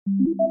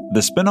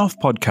The Spin-off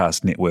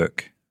Podcast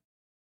Network.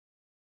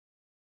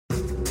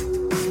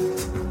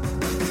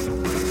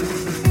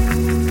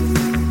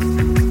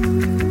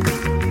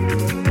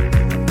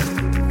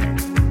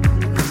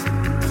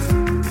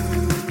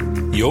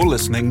 You're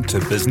listening to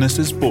Business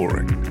is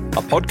Boring,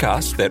 a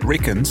podcast that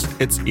reckons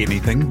it's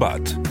anything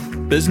but.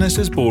 Business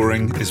is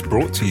Boring is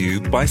brought to you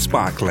by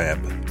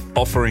SparkLab,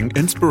 offering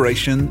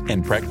inspiration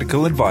and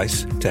practical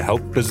advice to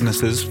help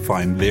businesses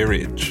find their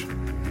edge.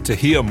 To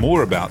hear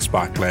more about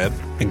SparkLab,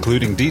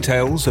 including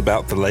details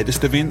about the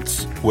latest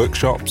events,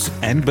 workshops,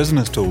 and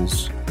business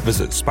tools,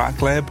 visit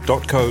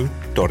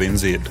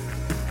sparklab.co.nz.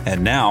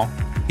 And now,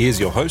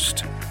 here's your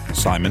host,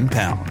 Simon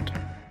Pound.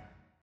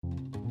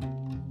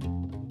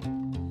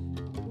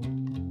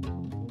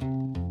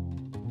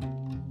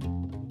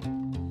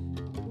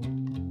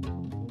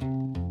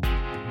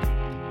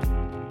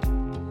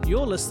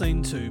 You're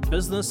listening to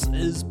Business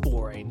is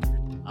Boring,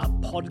 a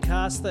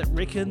podcast that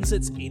reckons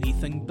it's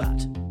anything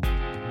but.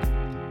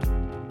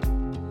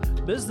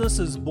 Business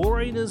is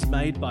Boring is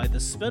made by The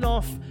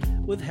Spin-off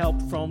with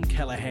help from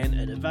Callaghan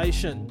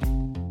Innovation.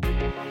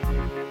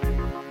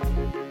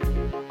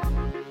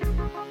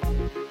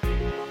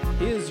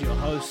 Here's your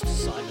host,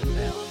 Simon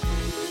Pound.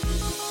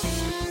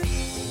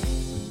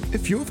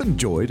 If you've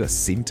enjoyed a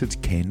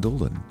scented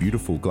candle in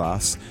beautiful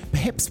glass,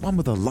 perhaps one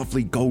with a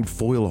lovely gold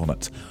foil on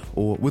it,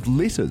 or with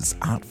letters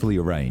artfully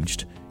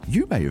arranged,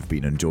 you may have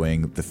been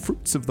enjoying the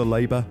fruits of the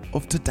labour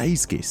of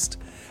today's guest,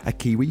 a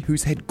Kiwi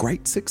who's had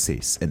great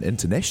success in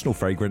international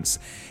fragrance,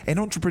 an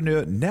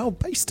entrepreneur now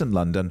based in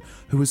London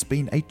who has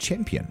been a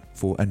champion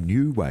for a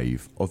new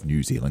wave of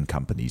New Zealand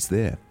companies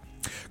there.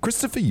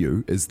 Christopher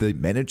Yu is the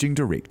Managing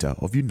Director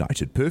of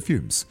United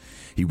Perfumes.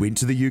 He went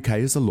to the UK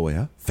as a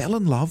lawyer, fell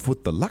in love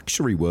with the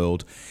luxury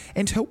world,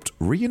 and helped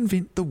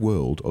reinvent the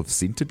world of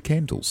scented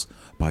candles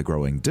by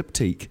growing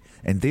Diptyque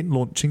and then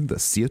launching the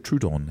Cire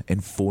Trudon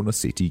and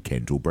Fornasetti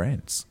candle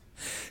brands.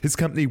 His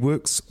company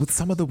works with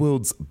some of the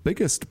world's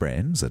biggest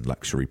brands in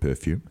luxury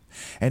perfume,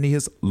 and he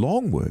has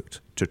long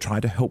worked to try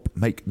to help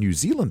make New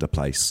Zealand a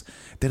place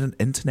that an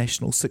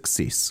international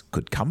success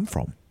could come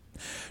from.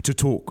 To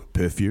talk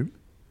perfume,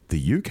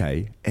 the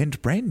UK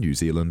and brand New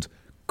Zealand,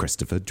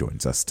 Christopher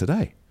joins us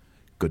today.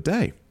 Good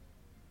day.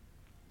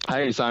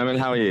 Hey Simon,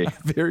 how are you?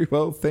 Very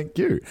well, thank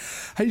you.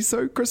 Hey,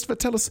 so Christopher,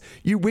 tell us,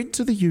 you went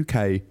to the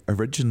UK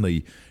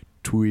originally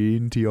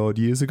 20 odd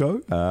years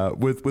ago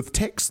with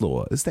tax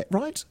law, is that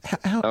right?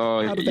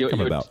 How did that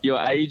come about? You're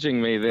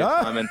aging me there,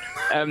 Simon.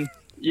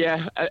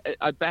 Yeah,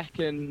 back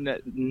in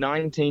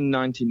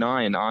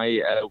 1999,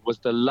 I was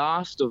the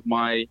last of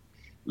my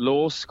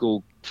law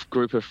school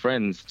group of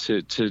friends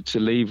to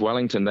leave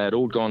Wellington. They had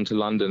all gone to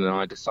London, and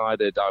I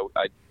decided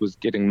I was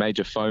getting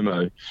major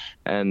FOMO,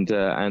 and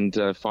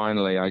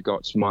finally I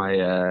got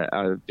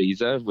my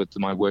visa with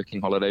my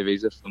working holiday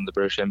visa from the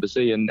British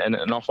Embassy, and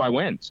off I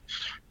went.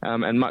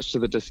 And much to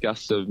the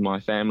disgust of my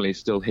family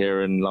still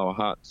here in Lower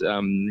Hutt,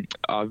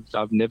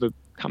 I've never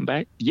come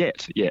back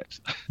yet. Yeah,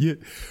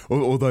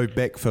 although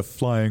back for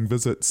flying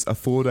visits, a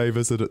 4-day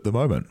visit at the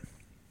moment.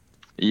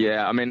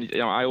 Yeah, I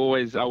mean, I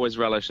always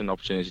relish an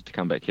opportunity to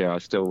come back here. I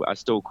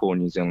still call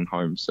New Zealand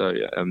home, so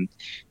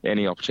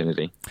any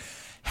opportunity.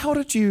 How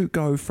did you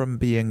go from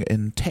being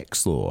in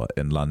tax law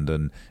in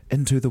London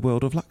into the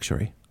world of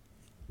luxury?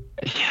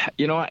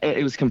 Yeah,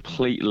 it was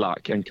complete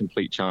luck and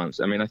complete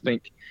chance. I mean, I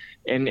think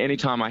any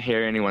time I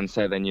hear anyone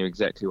say they knew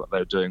exactly what they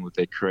were doing with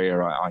their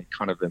career, I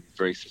kind of am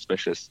very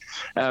suspicious.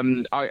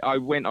 I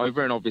went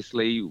over and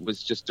obviously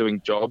was just doing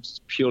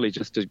jobs purely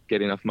just to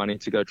get enough money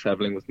to go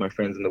traveling with my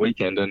friends on the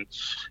weekend.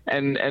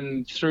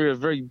 And through a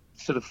very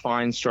sort of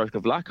fine stroke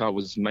of luck, I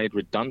was made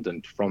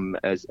redundant from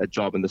as a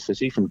job in the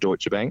city from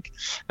Deutsche Bank.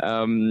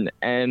 And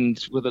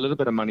with a little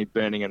bit of money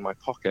burning in my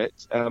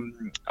pocket,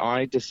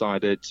 I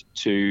decided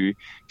to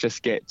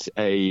just get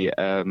a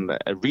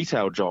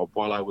retail job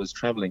while I was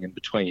traveling in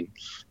between.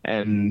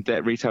 And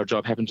that retail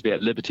job happened to be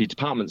at Liberty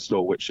Department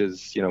Store, which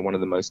is, one of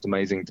the most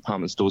amazing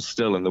department stores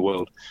still in the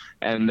world.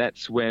 And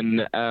that's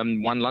when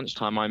one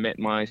lunchtime I met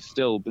my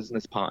still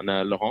business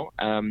partner,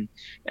 Laurent,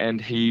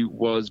 and he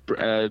was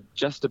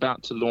just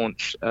about to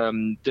launch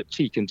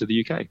Diptyque into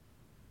the UK.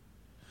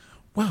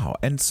 Wow.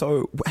 And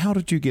so how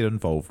did you get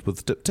involved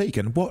with Diptyque?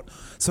 And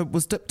so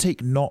was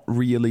Diptyque not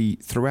really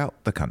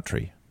throughout the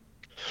country?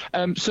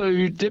 So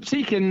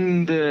Diptyque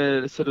in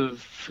the sort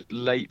of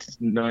late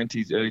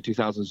 90s, early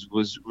 2000s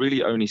was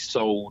really only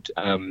sold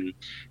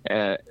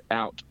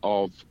out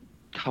of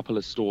couple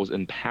of stores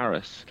in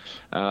Paris,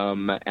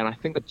 and I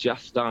think they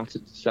just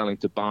started selling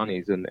to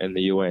Barney's in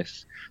the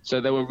US.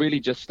 So they were really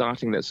just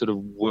starting that sort of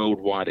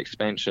worldwide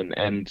expansion.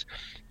 And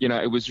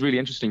it was really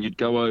interesting. You'd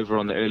go over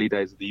on the early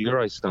days of the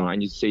Eurostar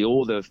and you'd see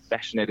all the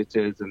fashion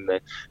editors and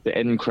the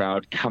in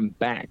crowd come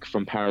back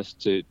from Paris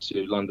to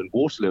London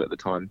Waterloo at the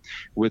time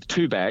with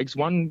 2 bags.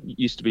 One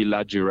used to be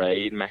La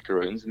Durée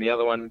macaroons, and the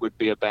other one would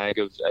be a bag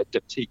of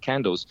Diptyque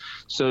candles.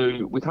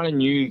 So we kind of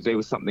knew there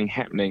was something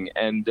happening,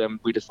 and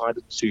we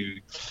decided to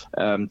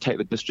take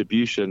the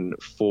distribution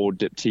for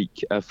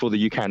Diptyque for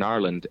the UK and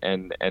Ireland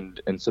and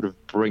sort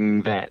of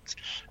bring that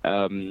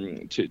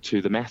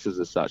to the masses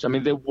as such. I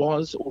mean, there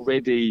was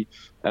already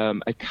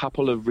a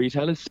couple of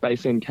retailers,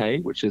 Space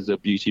NK, which is a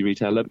beauty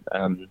retailer,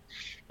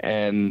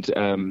 and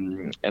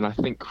I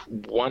think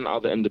one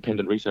other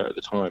independent retailer at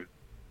the time.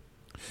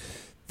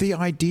 The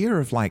idea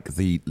of like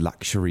the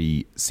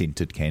luxury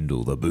scented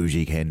candle, the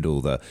bougie candle,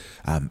 the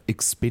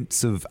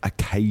expensive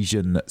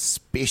occasion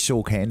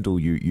special candle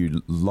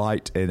you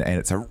light and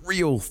it's a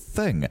real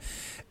thing.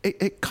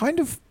 It kind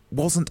of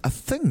wasn't a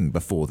thing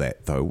before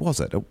that, though,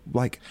 was it?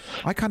 Like,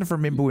 I kind of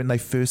remember when they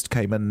first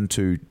came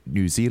into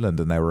New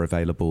Zealand and they were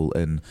available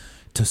in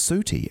Te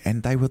Suti,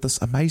 and they were this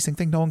amazing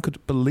thing. No one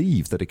could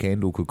believe that a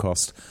candle could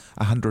cost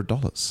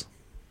 $100.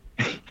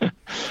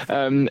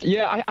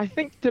 I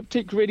think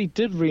Diptyque really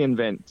did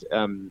reinvent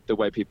the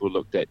way people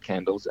looked at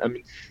candles. I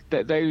mean,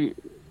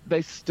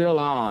 they still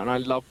are, and I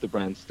love the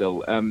brand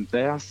still.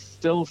 They are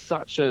still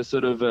such a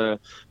sort of a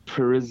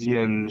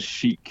Parisian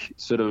chic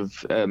sort of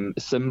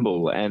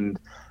symbol. And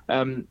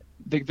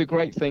the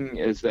great thing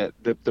is that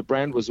the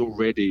brand was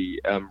already,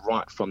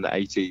 right from the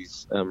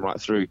 80s,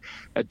 right through,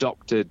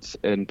 adopted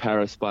in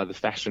Paris by the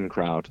fashion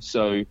crowd.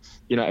 So,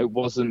 it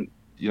wasn't,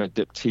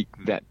 Diptyque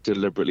that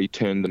deliberately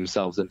turned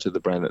themselves into the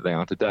brand that they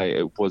are today.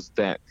 It was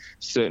that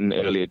certain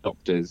early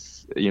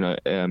adopters,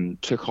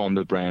 took on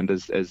the brand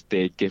as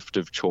their gift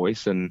of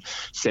choice and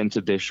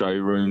centered their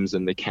showrooms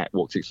and their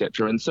catwalks,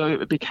 etc. And so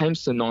it became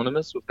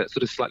synonymous with that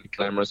sort of slightly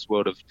glamorous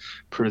world of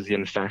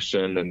Parisian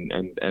fashion,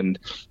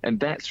 and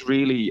that's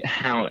really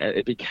how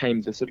it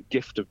became the sort of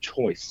gift of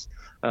choice.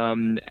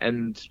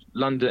 And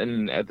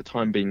London, at the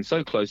time being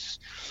so close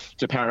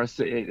to Paris,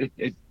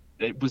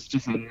 it was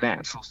just a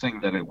natural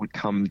thing that it would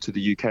come to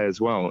the UK as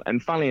well.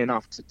 And funnily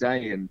enough,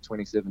 today in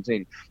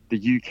 2017,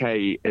 the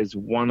UK is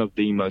one of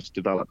the most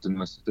developed and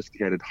most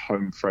sophisticated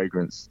home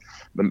fragrance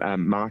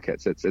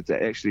markets. It's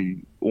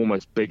actually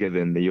almost bigger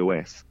than the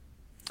US.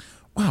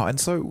 Wow. And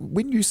so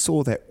when you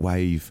saw that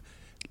wave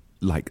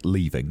like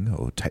leaving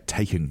or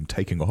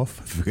taking off,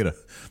 if we're going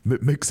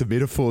to mix a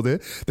metaphor there,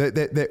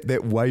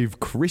 that wave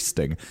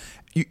cresting,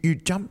 you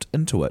jumped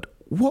into it.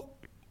 What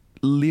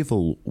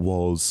level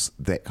was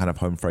that kind of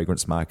home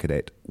fragrance market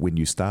at when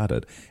you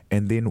started,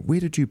 and then where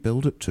did you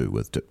build it to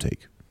with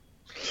Diptyque?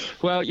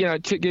 Well,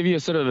 to give you a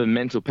sort of a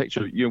mental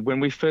picture, when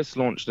we first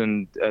launched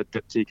in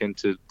Diptyque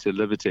into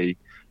Liberty,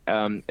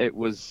 it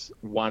was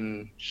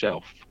one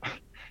shelf.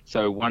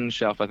 So one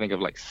shelf, I think,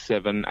 of like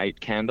 7-8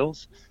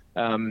 candles.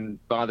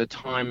 By the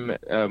time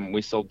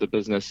we sold the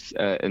business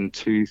in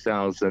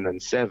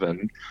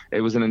 2007,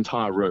 it was an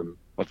entire room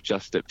of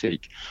just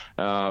Diptyque,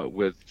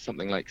 with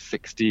something like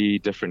 60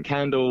 different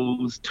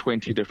candles,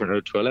 20 different eau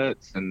de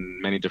toilettes,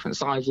 and many different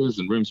sizes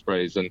and room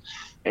sprays. And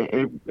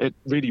it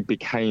really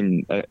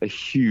became a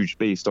huge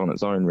beast on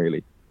its own,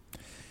 really.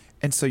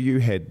 And so you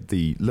had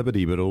the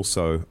Liberty, but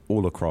also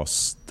all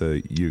across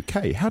the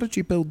UK. How did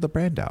you build the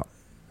brand out?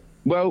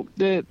 Well,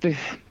 the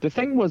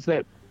thing was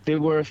that there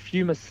were a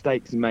few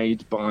mistakes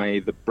made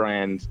by the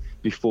brand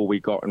before we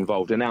got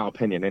involved, in our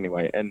opinion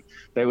anyway. And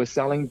they were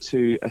selling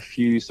to a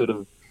few sort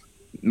of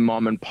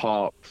mom and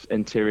pop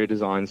interior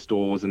design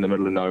stores in the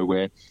middle of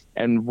nowhere.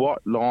 And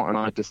what Laurent and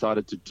I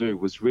decided to do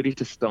was really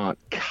to start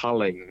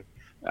culling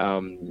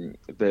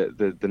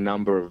the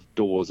number of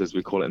doors, as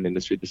we call it in the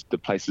industry, the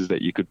places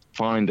that you could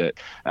find it,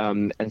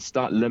 and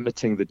start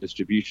limiting the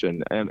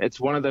distribution. It's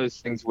one of those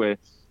things where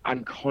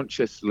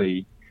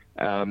unconsciously,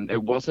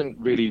 it wasn't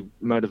really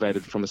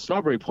motivated from a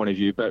snobbery point of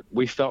view, but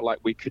we felt like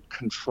we could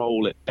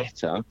control it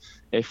better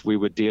if we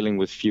were dealing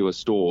with fewer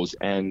stores,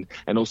 and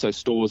also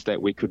stores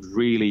that we could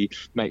really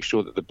make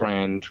sure that the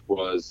brand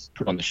was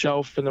put on the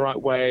shelf in the right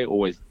way,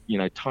 always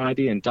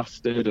tidy and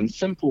dusted, and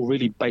simple,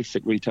 really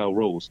basic retail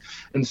rules.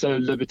 And so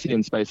Liberty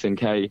and Space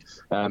NK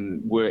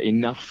were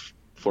enough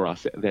for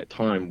us at that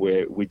time,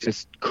 where we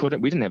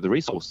didn't have the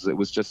resources. It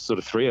was just sort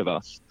of three of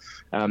us.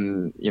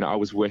 I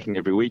was working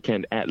every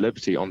weekend at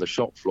Liberty on the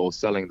shop floor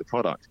selling the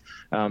product.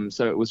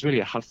 So it was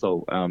really a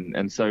hustle.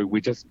 And so we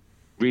just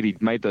really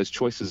made those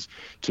choices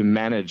to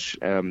manage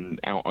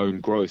our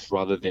own growth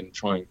rather than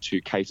trying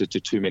to cater to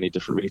too many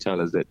different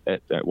retailers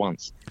at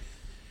once.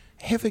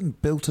 Having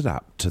built it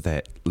up to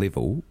that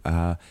level,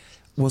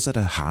 was it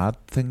a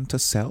hard thing to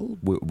sell?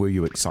 Were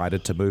you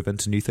excited to move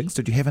into new things?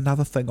 Did you have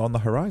another thing on the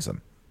horizon?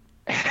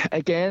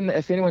 Again,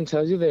 if anyone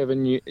tells you they ever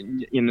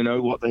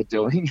know what they're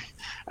doing,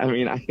 I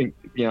mean, I think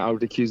I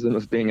would accuse them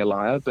of being a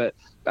liar. But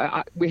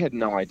we had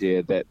no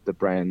idea that the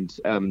brand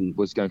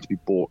was going to be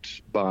bought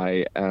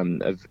by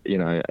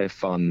a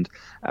fund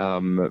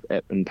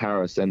in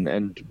Paris,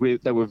 and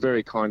they were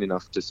very kind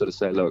enough to sort of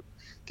say, look,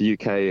 the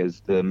UK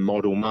is the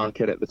model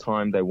market at the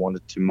time. They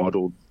wanted to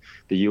model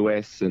the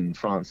US and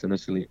France and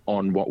Italy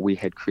on what we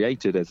had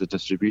created as a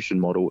distribution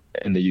model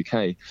in the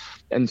UK.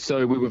 And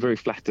so we were very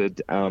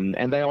flattered,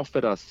 and they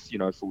offered us,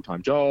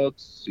 full-time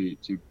jobs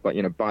to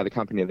buy the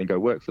company and then go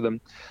work for them.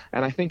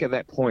 And I think at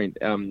that point,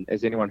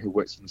 as anyone who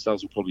works for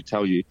themselves will probably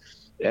tell you,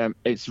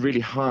 it's really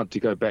hard to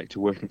go back to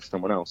working for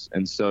someone else.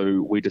 And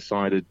so we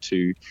decided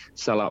to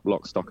sell up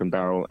lock, stock and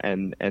barrel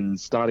and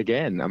start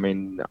again. I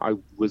mean, I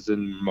was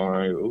in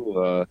my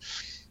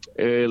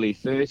early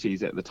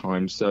 30s at the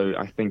time, so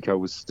I think I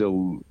was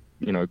still,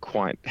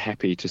 quite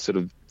happy to sort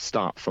of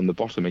start from the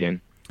bottom again.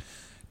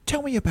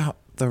 Tell me about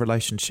the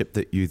relationship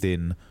that you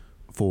then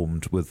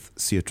formed with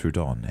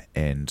Sertrudon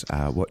and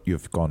what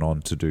you've gone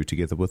on to do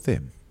together with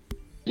them.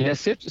 Yeah,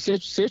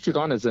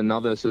 Sertrudon is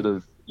another sort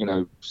of,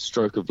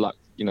 stroke of luck,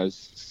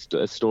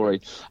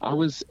 story. I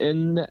was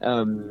in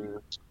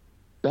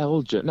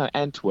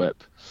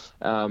Antwerp,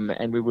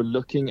 and we were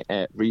looking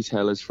at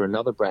retailers for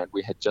another brand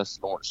we had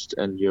just launched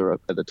in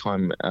Europe at the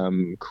time,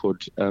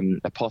 called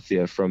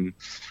Apothea from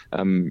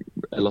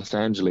Los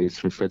Angeles,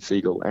 from Fred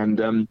Siegel.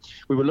 And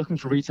we were looking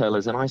for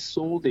retailers, and I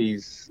saw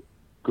these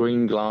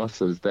green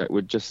glasses that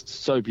were just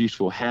so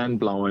beautiful,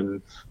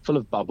 hand-blown, full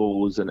of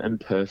bubbles and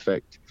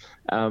imperfect,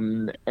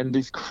 and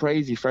these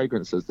crazy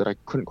fragrances that I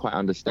couldn't quite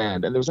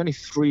understand. And there was only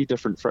 3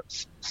 different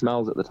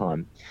smells at the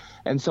time.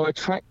 And so I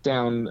tracked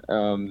down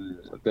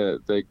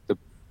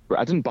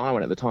I didn't buy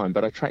one at the time,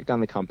 but I tracked down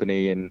the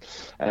company and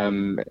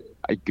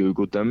I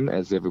Googled them,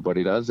 as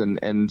everybody does,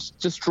 and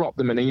just dropped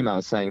them an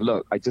email saying,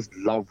 look, I just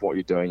love what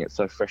you're doing. It's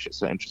so fresh. It's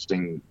so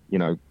interesting,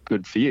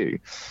 good for you.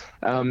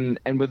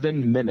 And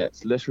within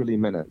minutes, literally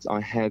minutes, I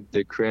had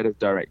the creative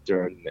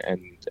director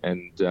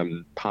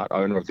and part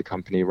owner of the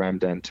company,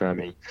 Ramdan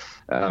Terami,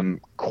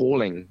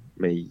 calling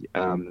me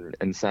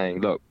and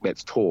saying, look,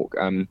 let's talk.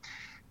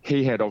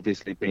 He had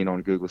obviously been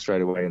on Google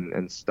straight away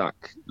and stuck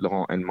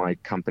Laurent and my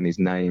company's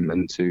name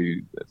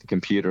into the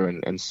computer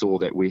and saw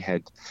that we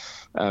had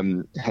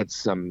had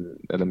some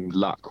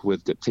luck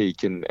with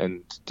Diptyque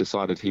and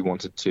decided he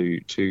wanted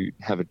to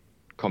have a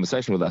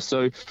conversation with us.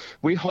 So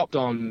we hopped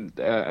on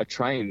a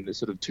train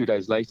sort of 2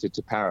 days later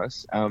to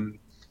Paris,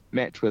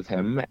 met with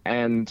him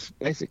and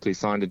basically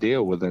signed a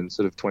deal within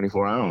sort of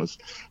 24 hours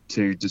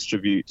to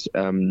distribute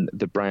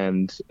the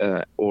brand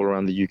all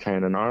around the UK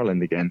and in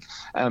Ireland again.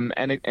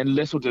 And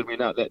little did we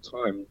know at that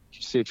time,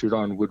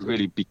 Sertrudon would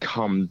really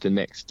become the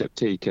next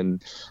Diptyque.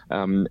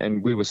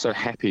 And we were so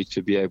happy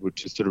to be able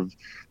to sort of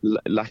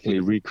luckily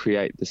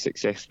recreate the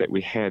success that we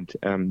had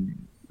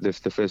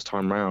the first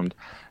time round,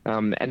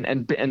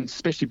 and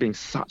especially being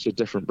such a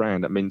different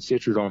brand. I mean,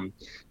 Sertrudon,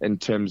 in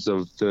terms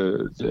of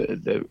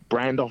the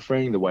brand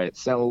offering, the way it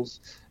sells,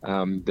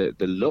 the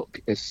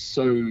look is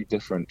so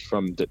different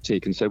from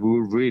Diptyque, and so we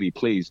were really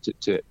pleased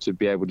to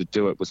be able to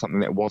do it with something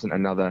that wasn't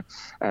another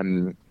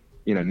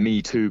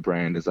Me Too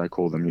brand, as I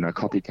call them,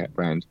 copycat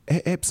brand.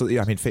 Absolutely.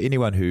 I mean, for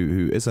anyone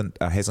who hasn't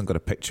got a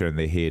picture in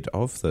their head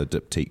of the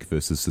Diptyque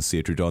versus the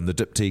Sertrudon, the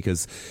Diptyque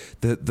is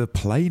the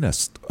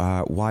plainest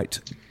white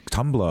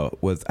tumbler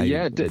with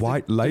a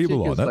white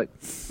label on it. Like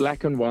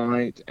black and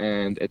white,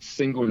 and it's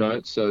single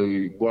note. So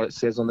what it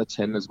says on the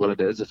tin is what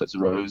it is. If it's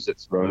rose,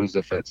 it's rose.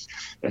 If it's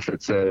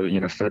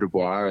a feu de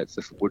bois, it's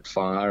a wood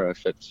fire.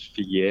 If it's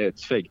figuier,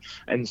 it's fig.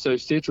 And so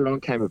Sertrudon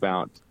came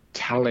about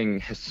telling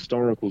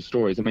historical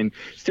stories. I mean,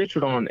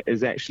 Sertrudon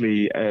is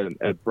actually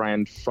a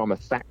brand from a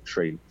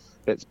factory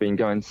that's been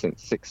going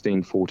since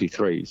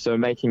 1643. So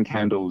making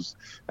candles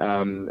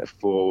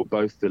for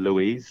both the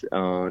Louis,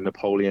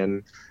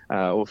 Napoleon,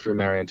 all through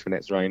Marie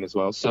Antoinette's reign as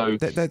well. So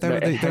they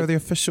were the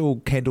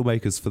official candle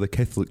makers for the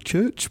Catholic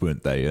Church,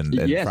 weren't they, in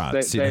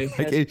France?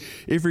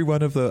 Every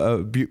one of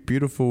the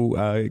beautiful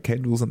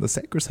candles in the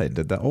sacristan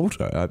and the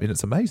altar. I mean,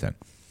 it's amazing.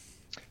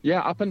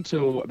 Yeah, up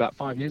until about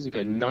 5 years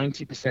ago,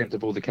 90%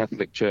 of all the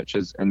Catholic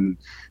churches in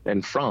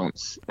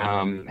France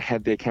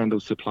had their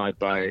candles supplied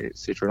by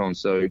Sertrudon.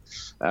 So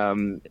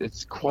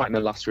it's quite an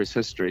illustrious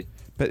history.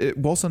 But it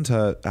wasn't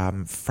a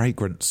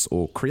fragrance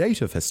or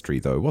creative history,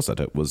 though, was it?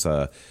 It was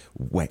a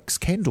wax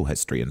candle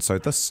history. And so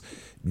this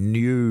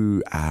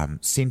new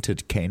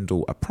scented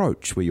candle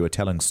approach, where you were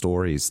telling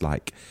stories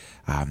like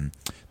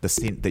the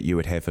scent that you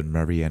would have in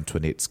Marie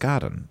Antoinette's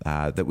garden,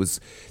 that was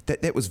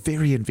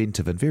very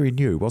inventive and very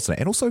new, wasn't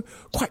it? And also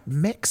quite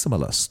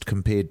maximalist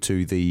compared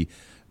to the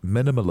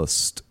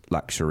minimalist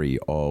luxury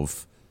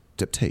of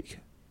Diptyque.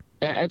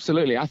 Yeah,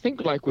 absolutely. I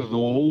think like with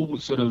all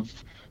sort of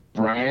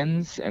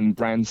brands and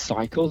brand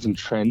cycles and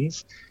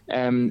trends,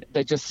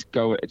 they just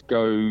go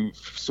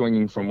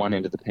swinging from one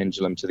end of the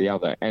pendulum to the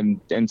other.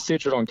 And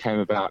Sertrudon came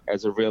about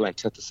as a real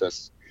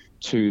antithesis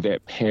to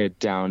that pared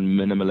down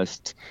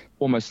minimalist,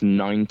 almost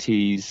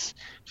 90s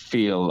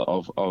feel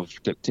of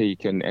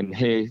Diptyque. And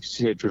here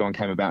Sertrudon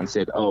came about and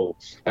said,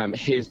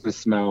 here's the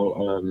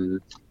smell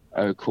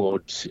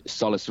called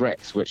Solus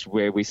Rex,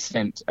 where we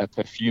sent a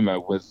perfumer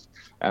with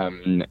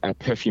a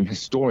perfume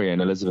historian,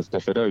 Elizabeth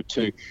Defoe,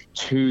 to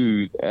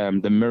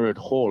the Mirrored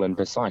Hall in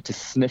Versailles to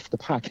sniff the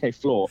parquet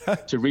floor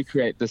to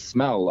recreate the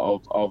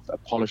smell of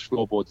polished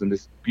floorboards in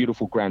this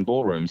beautiful grand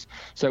ballrooms.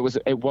 So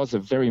it was a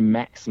very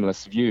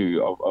maximalist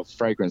view of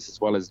fragrance as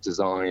well as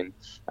design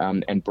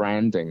and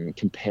branding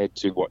compared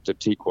to what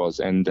Diptyque was,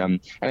 and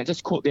it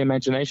just caught the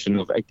imagination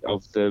of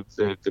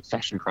the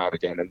fashion crowd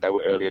again, and they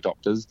were early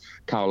adopters.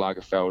 Karl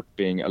Lagerfeld Child,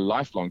 being a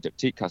lifelong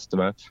Diptyque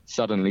customer,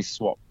 suddenly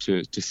swapped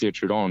to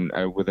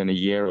Citrodon within a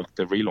year of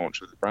the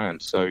relaunch of the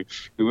brand. So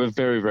we were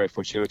very, very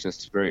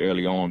fortuitous very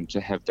early on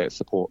to have that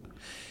support.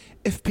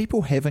 If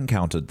people have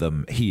encountered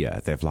them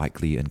here, they've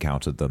likely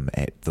encountered them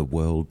at the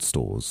World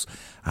stores.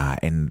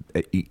 And,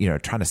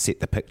 trying to set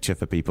the picture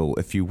for people,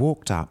 if you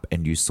walked up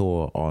and you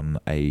saw on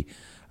a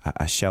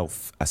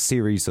shelf a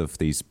series of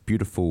these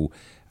beautiful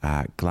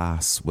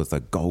glass with a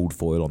gold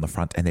foil on the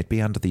front, and they'd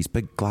be under these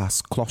big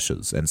glass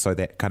cloches. And so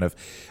that kind of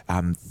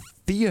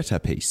theatre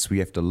piece, we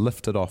have to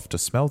lift it off to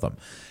smell them.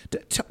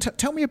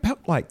 Tell me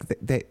about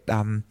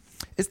that.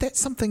 Is that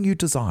something you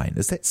design?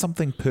 Is that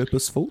something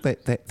purposeful,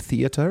 that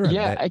theatre?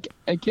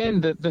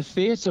 Again, the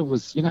theatre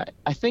was,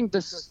 I think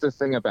this is the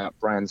thing about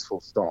brands full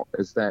stop,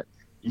 is that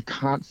you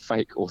can't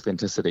fake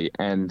authenticity.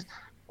 And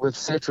with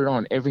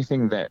Citrodon,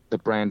 everything that the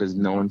brand is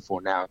known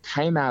for now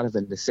came out of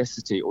a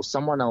necessity or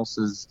someone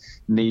else's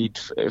need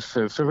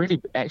for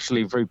really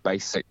actually very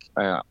basic,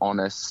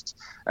 honest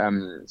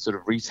sort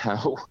of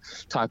retail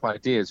type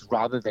ideas,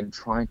 rather than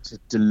trying to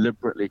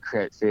deliberately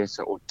create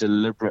theatre or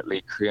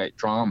deliberately create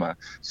drama.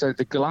 So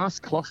the glass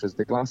cloches,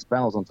 the glass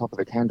bells on top of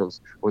the candles,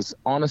 was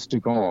honest to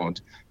God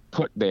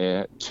put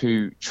there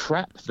to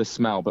trap the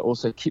smell but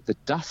also keep the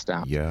dust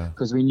out,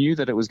 because we knew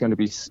that it was going to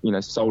be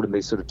sold in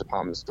these sort of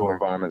department store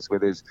environments where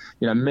there's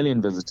a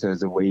million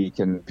visitors a week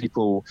and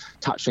people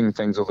touching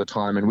things all the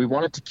time, and we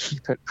wanted to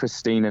keep it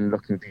pristine and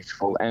looking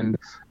beautiful. And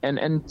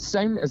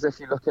same as if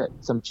you look at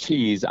some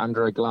cheese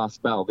under a glass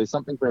bell, there's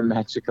something very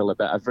magical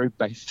about a very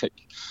basic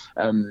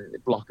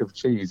block of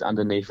cheese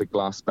underneath a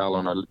glass bell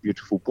on a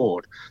beautiful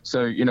board.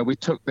 So we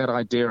took that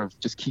idea of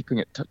just keeping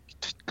it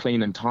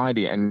clean and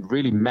tidy and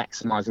really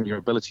maximizing your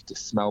ability to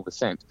smell the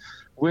scent.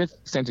 With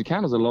scented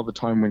candles, a lot of the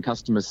time when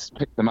customers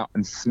pick them up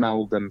and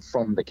smell them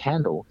from the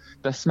candle,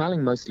 they're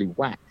smelling mostly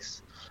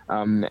wax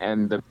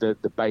and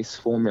the base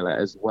formula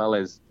as well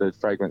as the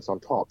fragrance on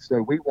top.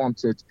 So we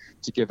wanted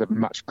to give a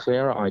much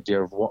clearer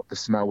idea of what the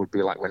smell would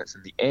be like when it's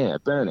in the air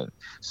burning.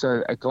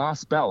 So a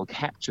glass bell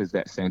captures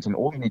that scent, and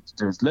all you need to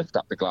do is lift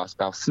up the glass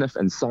bell, sniff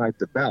inside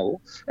the bell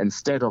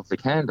instead of the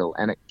candle,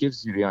 and it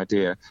gives you the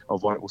idea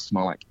of what it will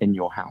smell like in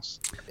your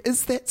house.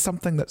 Is that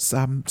something that's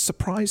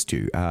surprised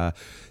you? I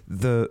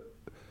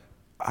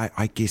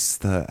guess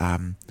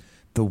the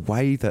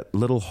way that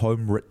little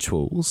home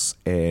rituals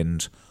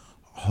and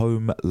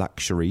home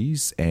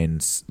luxuries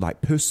and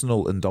like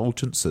personal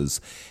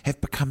indulgences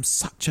have become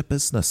such a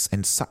business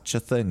and such a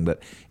thing that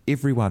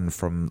everyone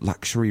from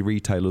luxury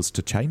retailers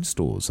to chain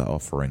stores are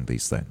offering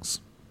these things.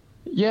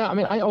 Yeah, I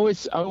mean, I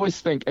always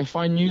think if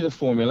I knew the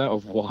formula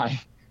of why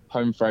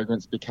home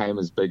fragrance became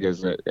as big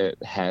as it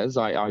has,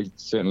 I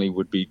certainly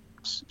would be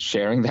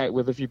sharing that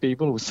with a few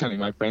people, with certainly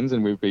my friends,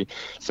 and we'd be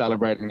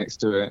celebrating next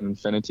to an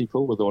infinity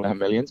pool with all our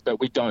millions, but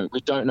we don't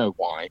know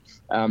why.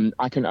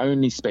 I can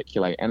only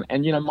speculate, and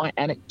my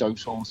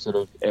anecdotal sort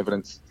of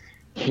evidence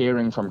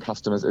hearing from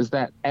customers is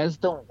that as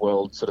the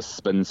world sort of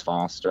spins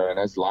faster and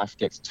as life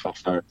gets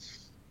tougher,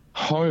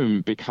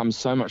 home becomes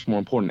so much more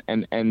important,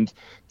 and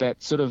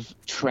that sort of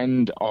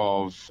trend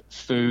of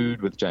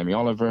food with Jamie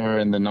Oliver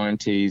in the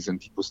 90s and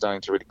people starting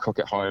to really cook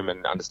at home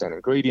and understand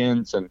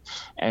ingredients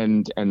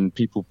and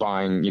people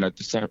buying,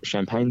 the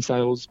champagne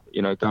sales,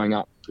 going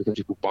up because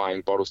people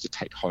buying bottles to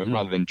take home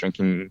rather than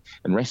drinking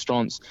in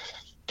restaurants.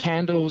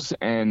 Candles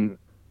and,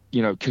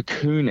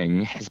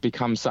 cocooning has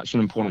become such an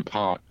important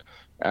part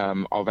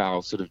of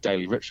our sort of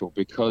daily ritual,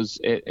 because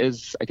it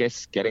is, I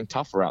guess, getting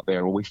tougher out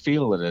there, or we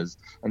feel it is.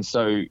 And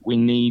so we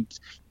need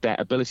that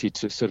ability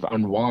to sort of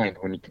unwind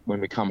when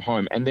we come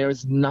home. And there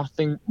is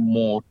nothing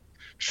more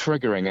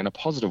triggering in a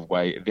positive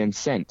way than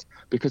scent,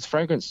 because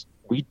fragrance,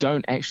 we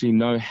don't actually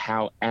know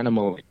how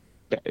animal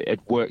it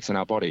works in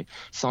our body.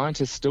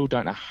 Scientists still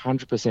don't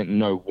 100%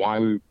 know why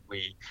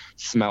we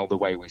smell the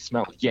way we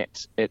smell,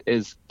 yet it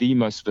is the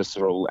most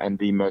visceral and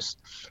the most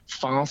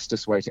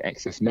fastest way to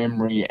access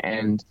memory,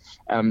 and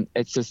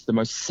it's just the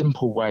most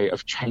simple way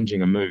of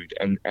changing a mood.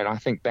 And I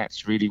think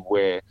that's really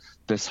where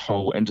this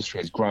whole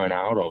industry has grown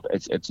out of.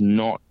 It's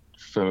not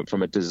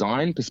from a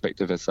design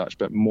perspective as such,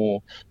 but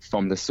more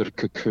from this sort of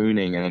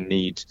cocooning and a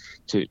need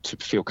to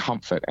feel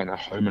comfort in a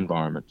home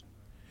environment.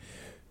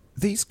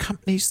 These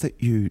companies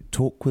that you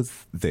talk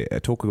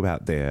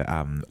about there,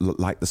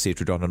 like the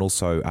Citrodon, and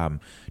also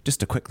just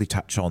to quickly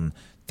touch on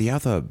the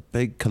other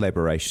big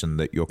collaboration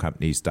that your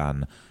company's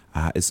done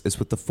is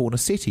with the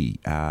Fornasetti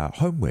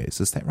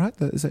homewares. Is that right?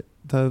 Is it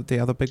the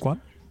other big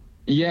one?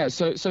 Yeah,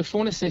 so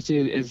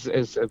Fornasetti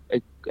is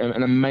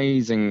an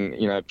amazing,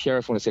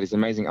 Piero Fornasetti is an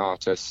amazing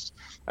artist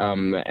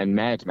and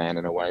madman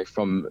in a way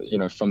from the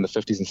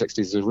 50s and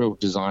 60s, a real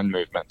design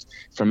movement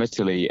from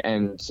Italy.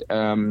 And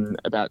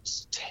about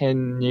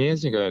 10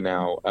 years ago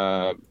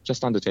now,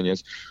 just under 10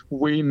 years,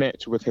 we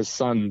met with his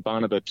son,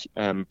 Barnaba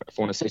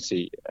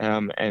Fornasetti,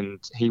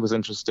 and he was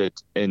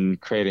interested in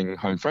creating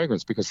home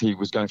fragrance because he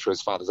was going through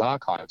his father's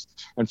archives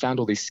and found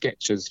all these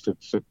sketches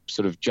for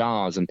sort of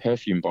jars and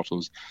perfume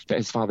bottles that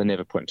his father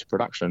never put into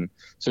production.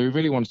 So we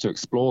really wanted to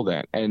explore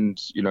that.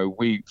 And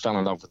we fell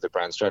in love with the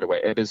brand straight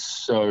away. It is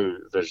so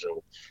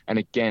visual, and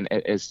again,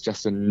 it is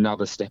just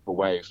another step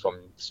away from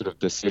sort of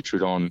the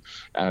Citrodon,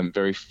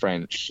 very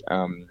French,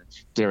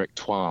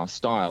 directoire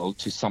style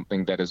to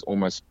something that is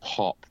almost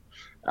pop,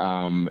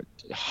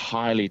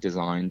 highly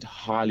designed,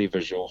 highly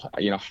visual,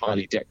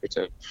 highly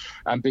decorative.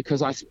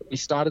 Because we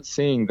started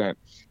seeing that,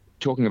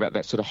 talking about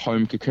that sort of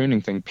home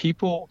cocooning thing,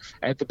 people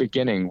at the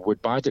beginning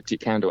would buy a Diptyque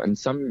candle, and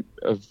some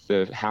of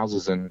the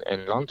houses in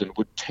London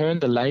would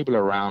turn the label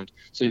around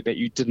so that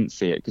you didn't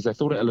see it, because they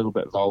thought it a little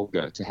bit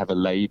vulgar to have a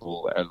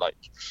label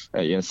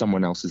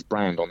someone else's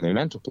brand on their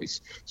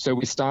mantelpiece. So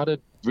we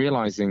started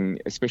realizing,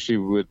 especially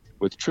with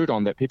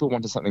Trudon, that people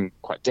wanted something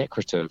quite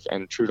decorative,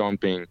 and Trudon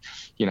being,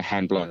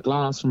 hand-blown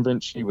glass from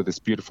Vinci with this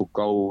beautiful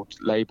gold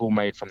label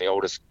made from the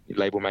oldest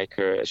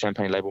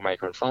champagne label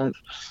maker in France.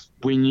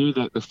 We knew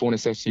that the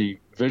Fornasetti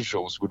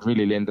visuals would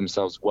really lend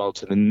themselves well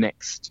to the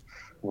next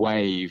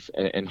wave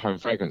in home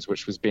fragrance,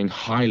 which was being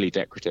highly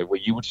decorative, where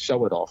you would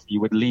show it off, you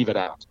would leave it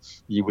out,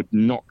 you would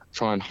not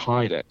try and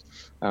hide it,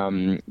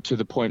 to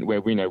the point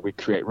where we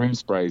create room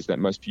sprays that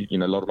most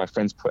people, a lot of my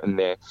friends put in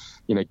their,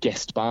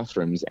 guest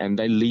bathrooms, and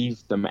they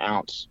leave them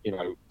out,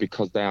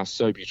 because they are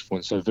so beautiful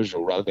and so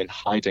visual, rather than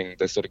hiding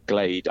the sort of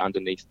glade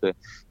underneath the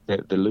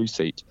loo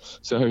seat.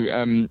 So,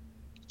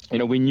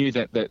 we knew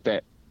that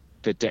the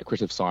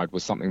decorative side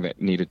was something that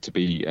needed to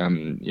be,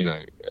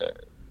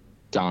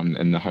 done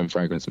in the home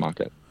fragrance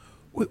market.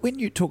 When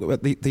you talk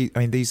about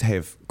these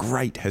have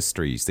great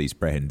histories, these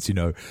brands,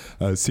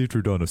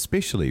 Citrodon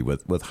especially,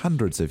 with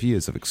hundreds of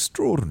years of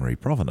extraordinary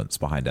provenance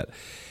behind it.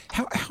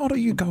 How do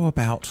you go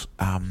about,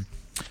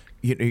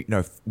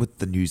 with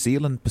the New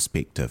Zealand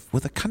perspective,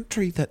 with a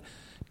country that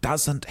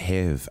doesn't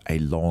have a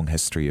long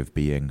history of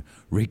being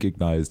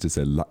recognised as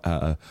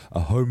a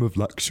home of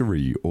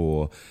luxury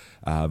or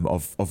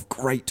of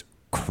great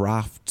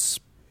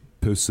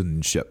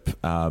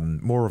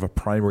craftspersonship, more of a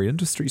primary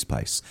industries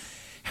place?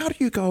 How do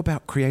you go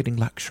about creating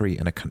luxury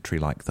in a country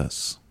like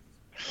this?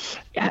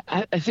 Yeah,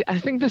 I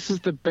think this is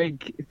the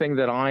big thing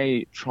that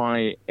I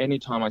try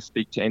anytime I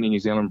speak to any New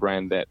Zealand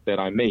brand that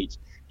I meet,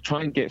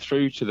 try and get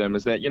through to them,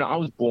 is that, I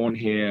was born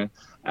here.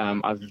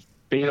 I've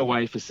been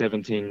away for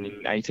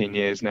 17, 18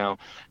 years now,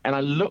 and I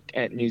look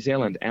at New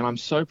Zealand and I'm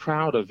so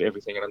proud of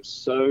everything, and I'm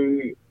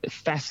so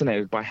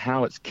fascinated by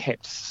how it's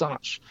kept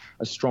such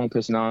a strong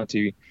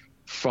personality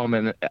from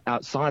an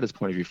outsider's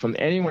point of view. From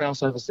anyone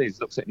else overseas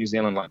looks at New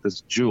Zealand like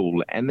this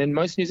jewel, and then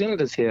most New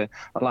Zealanders here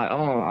are like,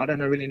 I don't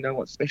really know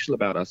what's special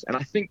about us. And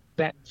I think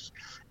that's,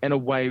 in a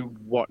way,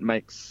 what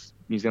makes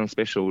New Zealand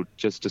special,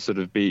 just to sort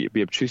of be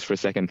obtuse for a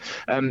second,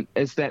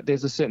 is that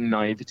there's a certain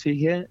naivety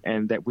here,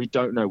 and that we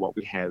don't know what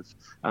we have.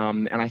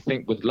 And I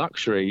think with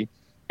luxury,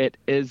 it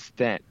is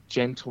that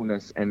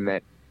gentleness and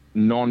that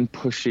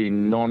non-pushy,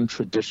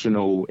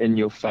 non-traditional,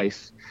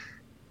 in-your-face,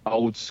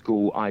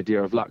 old-school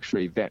idea of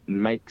luxury that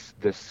makes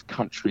this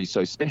country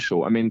so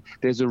special. I mean,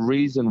 there's a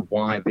reason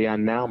why there are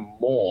now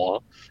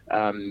more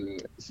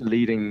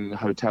leading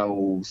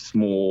hotels,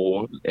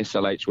 more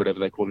SLH, whatever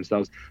they call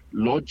themselves,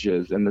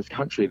 lodges in this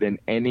country than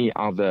any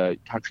other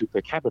country per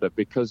capita,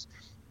 because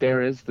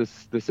there is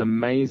this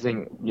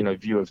amazing,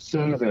 view of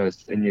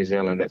service in New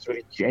Zealand that's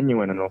really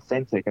genuine and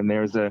authentic, and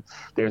there is a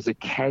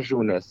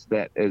casualness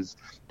that is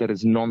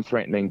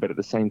non-threatening, but at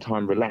the same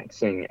time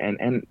relaxing,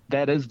 and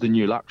that is the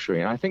new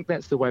luxury. And I think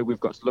that's the way we've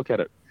got to look at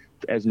it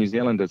as New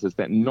Zealanders, is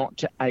that not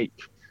to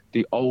ape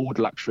the old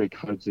luxury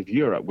codes of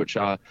Europe, which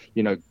are,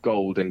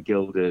 gold and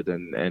gilded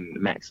and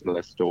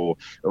maximalist, or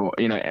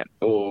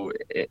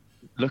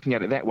looking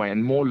at it that way,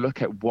 and more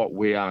look at what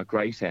we are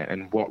great at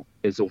and what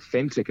is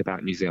authentic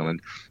about New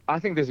Zealand. I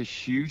think there's a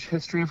huge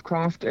history of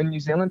craft in New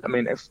Zealand. I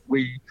mean, if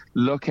we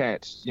look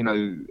at,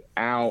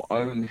 our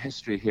own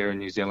history here in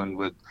New Zealand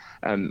with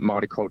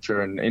Māori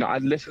culture, and, I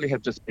literally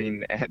have just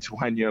been at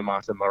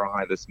Wainuiomata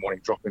Marae this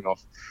morning dropping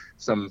off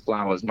some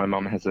flowers. My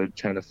mum has a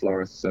chain of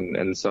florists,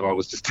 and so I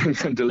was just doing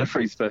some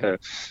deliveries for her.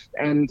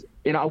 And,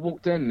 I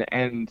walked in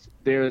and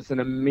there is an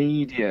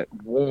immediate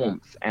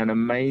warmth and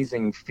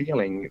amazing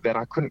feeling that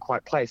I couldn't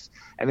quite place.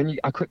 And then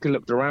I quickly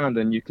looked around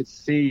and you could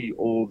see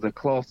all the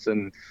cloths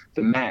and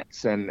the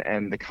mats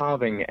and the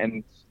carving,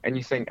 and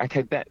you think,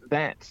 okay,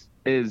 that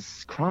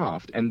is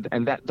craft, and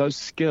that those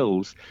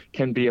skills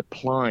can be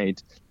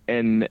applied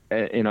in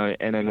in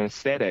an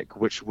aesthetic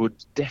which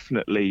would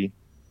definitely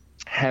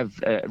have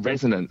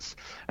resonance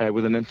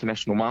with an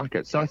international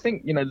market. So I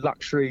think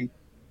luxury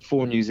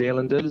for New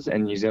Zealanders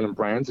and New Zealand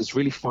brands is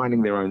really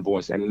finding their own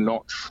voice and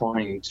not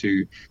trying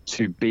to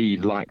be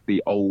like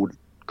the old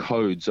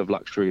codes of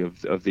luxury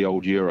of the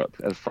old Europe,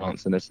 of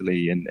France and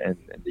Italy and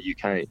the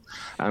UK.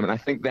 And I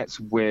think that's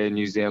where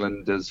New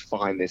Zealanders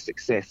find their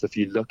success. If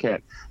you look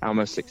at our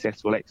most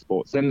successful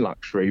exports in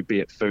luxury,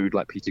 be it food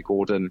like Peter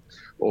Gordon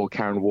or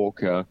Karen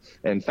Walker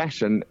in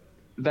fashion,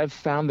 they've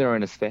found their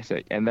own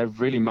aesthetic and they've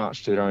really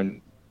marched to their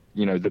own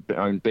their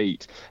own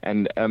beat.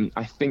 And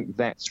I think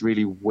that's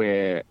really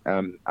where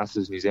us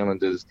as New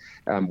Zealanders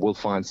will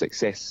find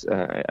success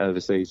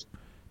overseas.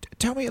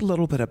 Tell me a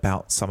little bit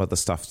about some of the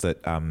stuff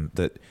that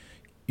that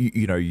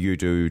you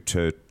do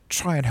to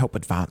try and help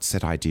advance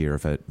that idea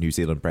of a New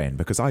Zealand brand?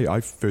 Because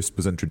I first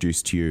was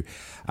introduced to you,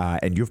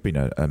 and you've been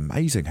an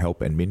amazing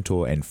help and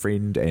mentor and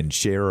friend and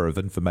sharer of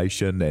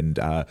information and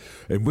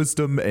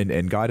wisdom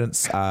and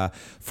guidance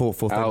for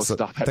things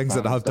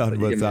that I've done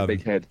with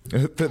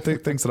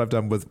things that I've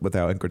done with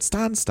our Ingrid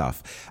Starn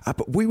stuff.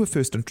 But we were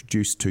first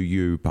introduced to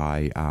you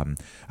by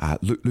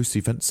Lucy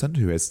Vincent,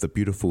 who has the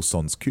beautiful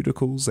Sans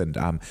Cuticles,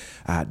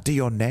 and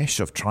Dion Nash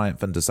of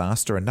Triumph and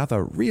Disaster,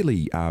 another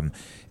really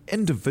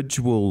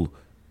individual,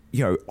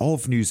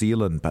 of New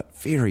Zealand, but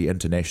very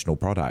international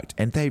product.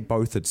 And they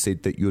both had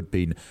said that you'd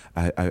been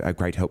a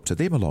great help to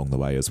them along the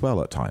way as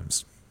well at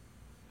times.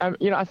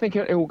 I think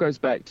it all goes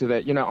back to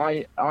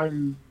that.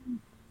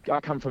 I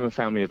come from a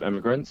family of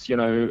immigrants.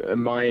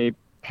 My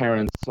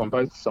parents on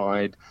both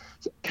sides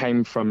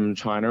came from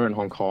China and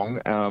Hong Kong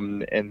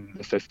in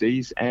the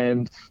 50s,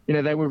 and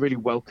they were really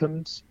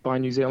welcomed by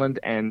New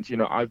Zealand. And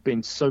I've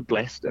been so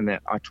blessed in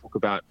that I talk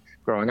about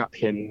growing up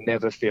here,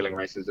 never feeling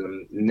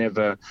racism,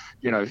 never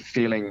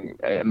feeling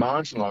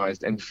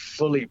marginalized, and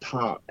fully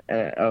part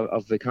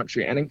of the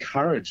country, and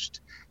encouraged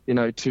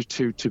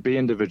to be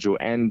individual,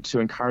 and to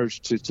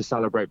encourage to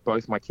celebrate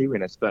both my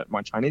Kiwiness but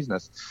my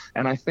Chineseness.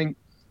 And I think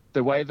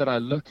the way that I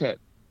look at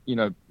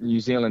New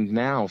Zealand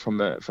now from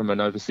an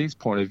overseas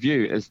point of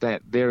view is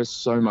that there is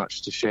so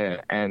much to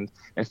share. And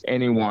if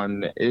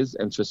anyone is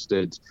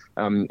interested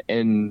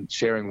in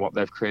sharing what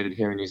they've created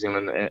here in New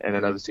Zealand in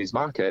an overseas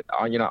market,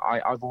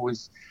 I've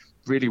always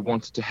really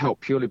wanted to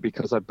help, purely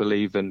because I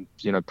believe in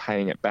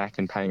paying it back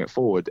and paying it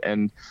forward.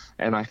 And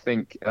I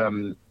think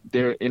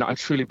I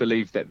truly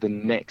believe that the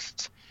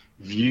next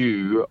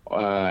view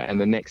and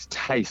the next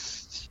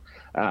taste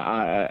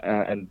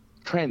and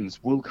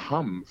trends will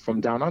come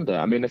from down under.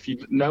 I mean,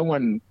 no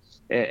one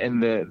in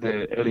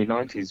the early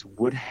 90s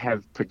would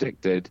have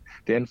predicted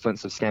the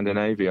influence of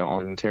Scandinavia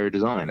on interior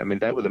design. I mean,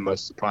 they were the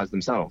most surprised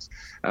themselves.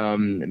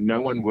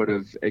 No one would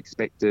have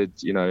expected,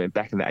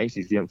 back in the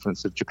 80s, the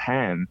influence of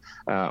Japan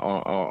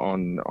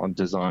on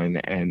design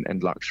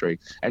and luxury.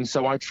 And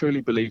so I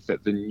truly believe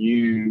that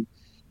the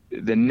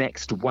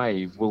next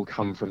wave will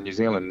come from New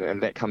Zealand,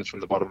 and that comes from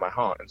the bottom of my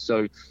heart. And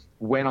so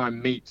when I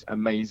meet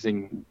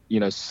amazing,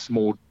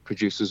 small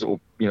producers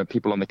or,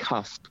 people on the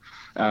cusp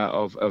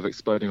of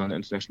exploding on the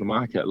international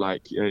market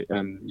like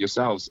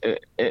yourselves,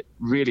 it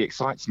really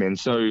excites me. And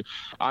so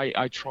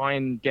I try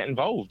and get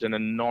involved in a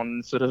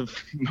non sort of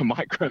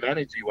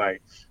micromanaging way.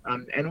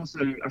 And also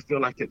I feel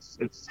like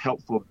it's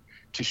helpful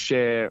to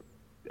share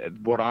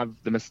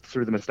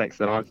through the mistakes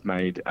that I've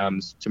made,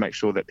 to make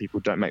sure that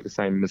people don't make the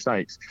same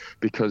mistakes,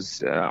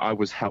 because I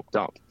was helped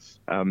up,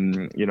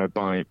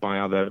 by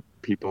other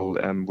people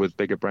with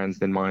bigger brands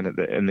than mine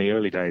in the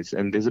early days.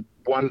 And there's a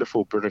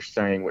wonderful British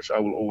saying which I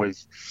will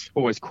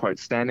always quote: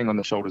 "Standing on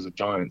the shoulders of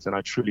giants." And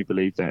I truly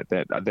believe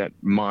that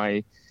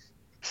my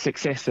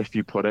success, if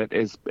you put it,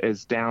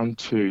 is down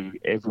to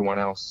everyone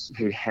else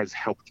who has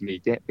helped me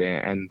get there,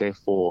 and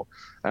therefore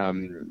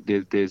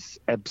there's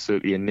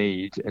absolutely a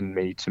need in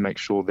me to make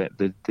sure that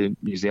the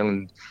New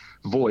Zealand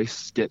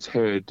voice gets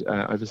heard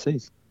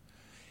overseas.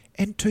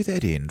 And to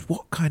that end,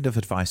 what kind of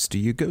advice do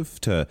you give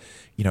to,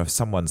 if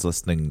someone's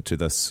listening to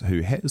this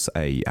who has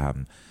a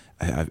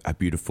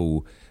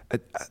beautiful,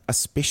 a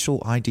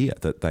special idea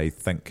that they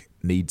think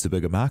needs a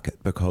bigger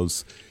market?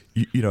 Because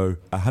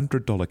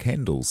 $100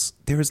 candles,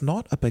 there is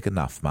not a big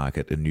enough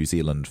market in New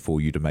Zealand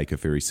for you to make a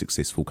very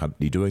successful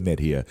company doing that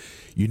here.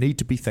 You need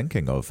to be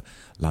thinking of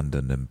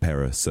London and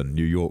Paris and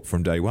New York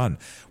from day one.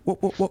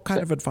 What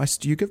kind of advice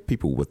do you give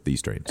people with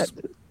these dreams?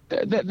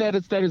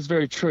 That is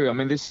very true. I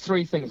mean, there's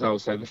three things I will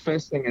say. The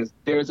first thing is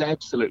there is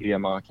absolutely a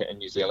market in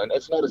New Zealand.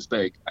 It's not as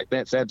big.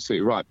 That's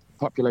absolutely right.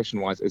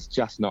 Population-wise, it's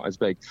just not as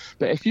big.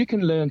 But if you can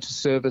learn to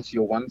service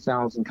your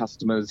 1,000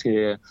 customers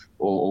here,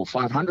 or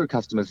 500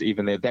 customers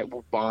even there, that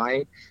will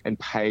buy and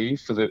pay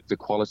for the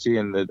quality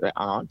and the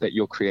art that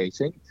you're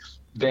creating,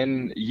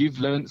 then you've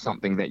learned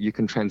something that you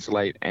can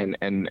translate and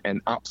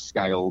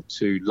upscale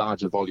to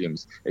larger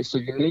volumes. So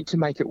you need to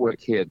make it work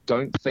here.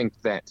 Don't think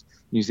that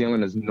New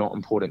Zealand is not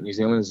important. New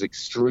Zealand is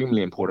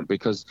extremely important,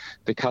 because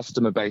the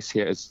customer base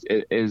here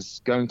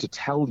is going to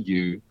tell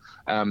you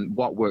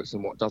what works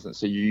and what doesn't.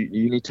 So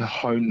you need to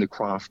hone the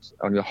craft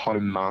on your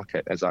home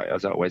market, as I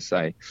always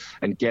say,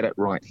 and get it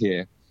right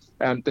here.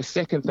 The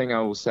second thing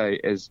I will say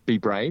is be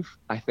brave.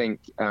 I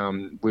think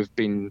we've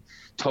been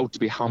told to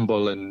be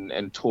humble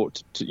and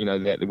taught to,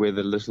 that we're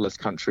the littlest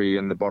country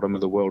in the bottom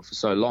of the world for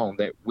so long,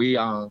 that we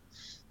are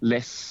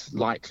less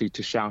likely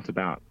to shout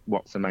about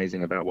what's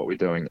amazing about what we're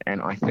doing.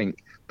 And I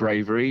think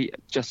bravery,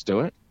 just do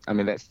it. I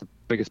mean, that's the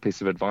biggest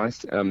piece of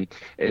advice,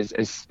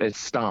 is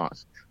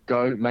start.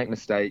 Go, make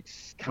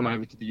mistakes, come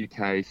over to the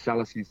UK,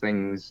 sell a few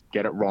things,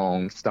 get it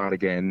wrong, start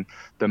again.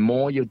 The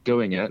more you're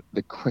doing it,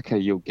 the quicker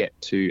you'll get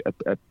to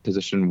a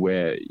position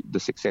where the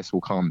success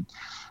will come.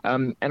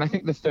 And I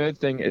think the third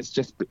thing is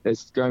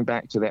going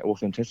back to that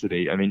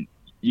authenticity. I mean,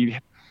 you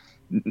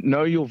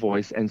know your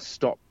voice and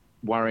stop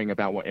worrying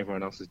about what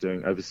everyone else is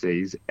doing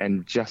overseas,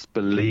 and just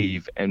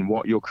believe in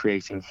what you're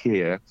creating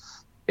here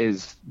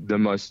is the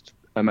most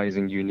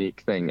amazing,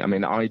 unique thing. I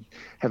mean, I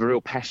have a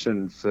real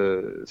passion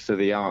for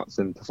the arts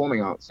and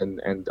performing arts,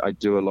 and I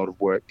do a lot of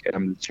work,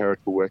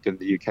 charitable work in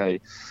the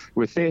UK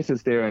with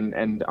theatres there,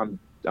 and I'm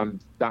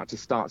about to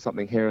start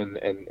something here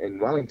in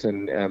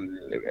Wellington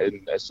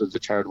in a sort of a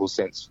charitable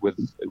sense with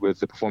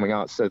the performing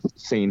arts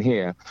scene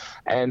here.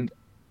 And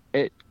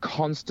it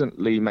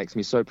constantly makes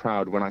me so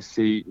proud when I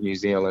see New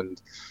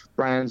Zealand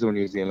brands or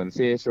New Zealand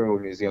theatre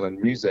or New Zealand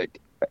music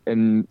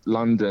in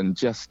London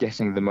just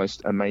getting the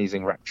most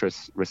amazing,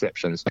 rapturous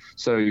receptions.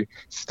 So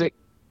stick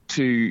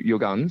to your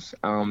guns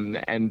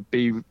and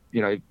be,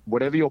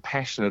 whatever you're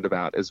passionate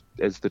about is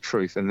the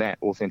truth, and that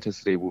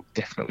authenticity will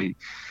definitely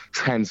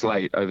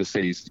translate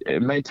overseas.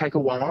 It may take a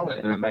while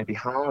and it may be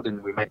hard,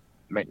 and we may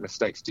make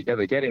mistakes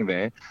together getting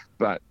there,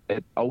 but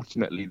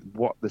ultimately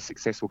what the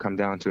success will come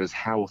down to is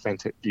how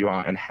authentic you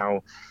are and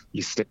how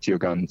you stick to your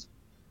guns.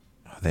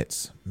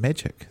 That's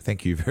magic.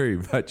 Thank you very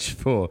much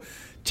for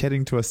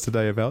chatting to us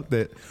today about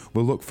that.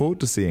 We'll look forward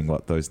to seeing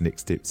what those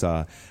next steps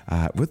are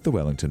with the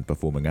Wellington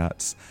Performing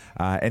Arts.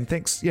 And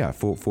thanks,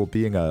 for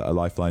being a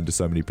lifeline to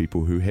so many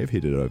people who have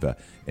headed over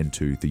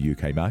into the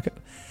UK market.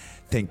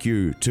 Thank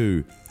you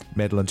to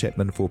Madeline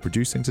Chapman for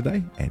producing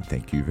today, and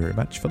thank you very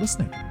much for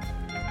listening.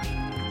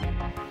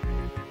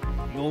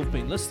 You've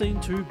been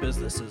listening to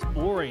Business is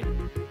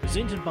Boring,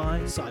 presented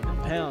by Simon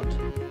Pound.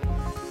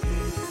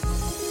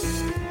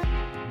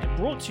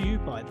 Brought to you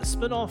by The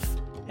Spinoff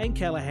and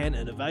Callaghan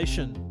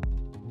Innovation.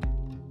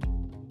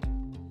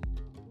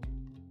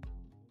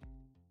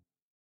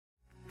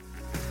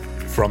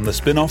 From the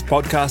Spinoff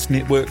Podcast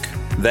Network,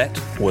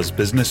 that was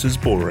Business is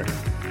Boring,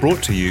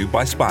 brought to you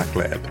by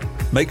SparkLab.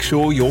 Make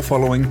sure you're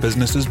following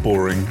Business is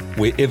Boring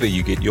wherever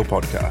you get your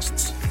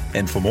podcasts.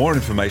 And for more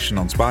information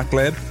on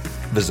SparkLab,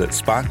 visit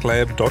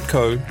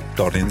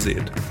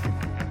sparklab.co.nz.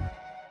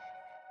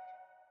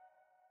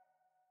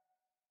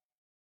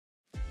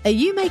 Are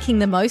you making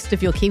the most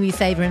of your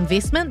KiwiSaver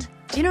investment?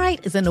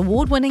 Generate is an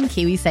award-winning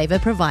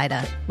KiwiSaver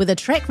provider with a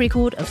track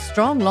record of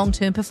strong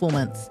long-term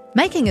performance.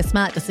 Making a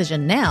smart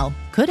decision now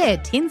could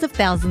add tens of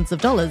thousands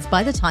of dollars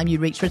by the time you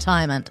reach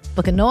retirement.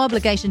 Book a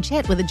no-obligation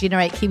chat with a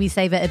Generate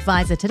KiwiSaver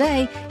advisor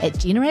today at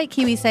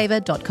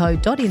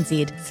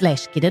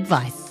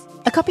generatekiwisaver.co.nz/get-advice.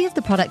 A copy of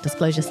the product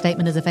disclosure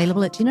statement is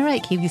available at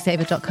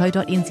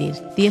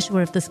generatekiwisaver.co.nz. The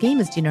issuer of the scheme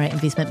is Generate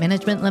Investment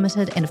Management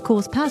Limited, and of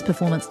course, past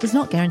performance does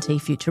not guarantee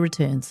future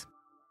returns.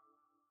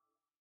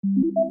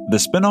 The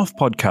Spinoff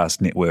Podcast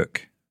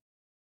Network.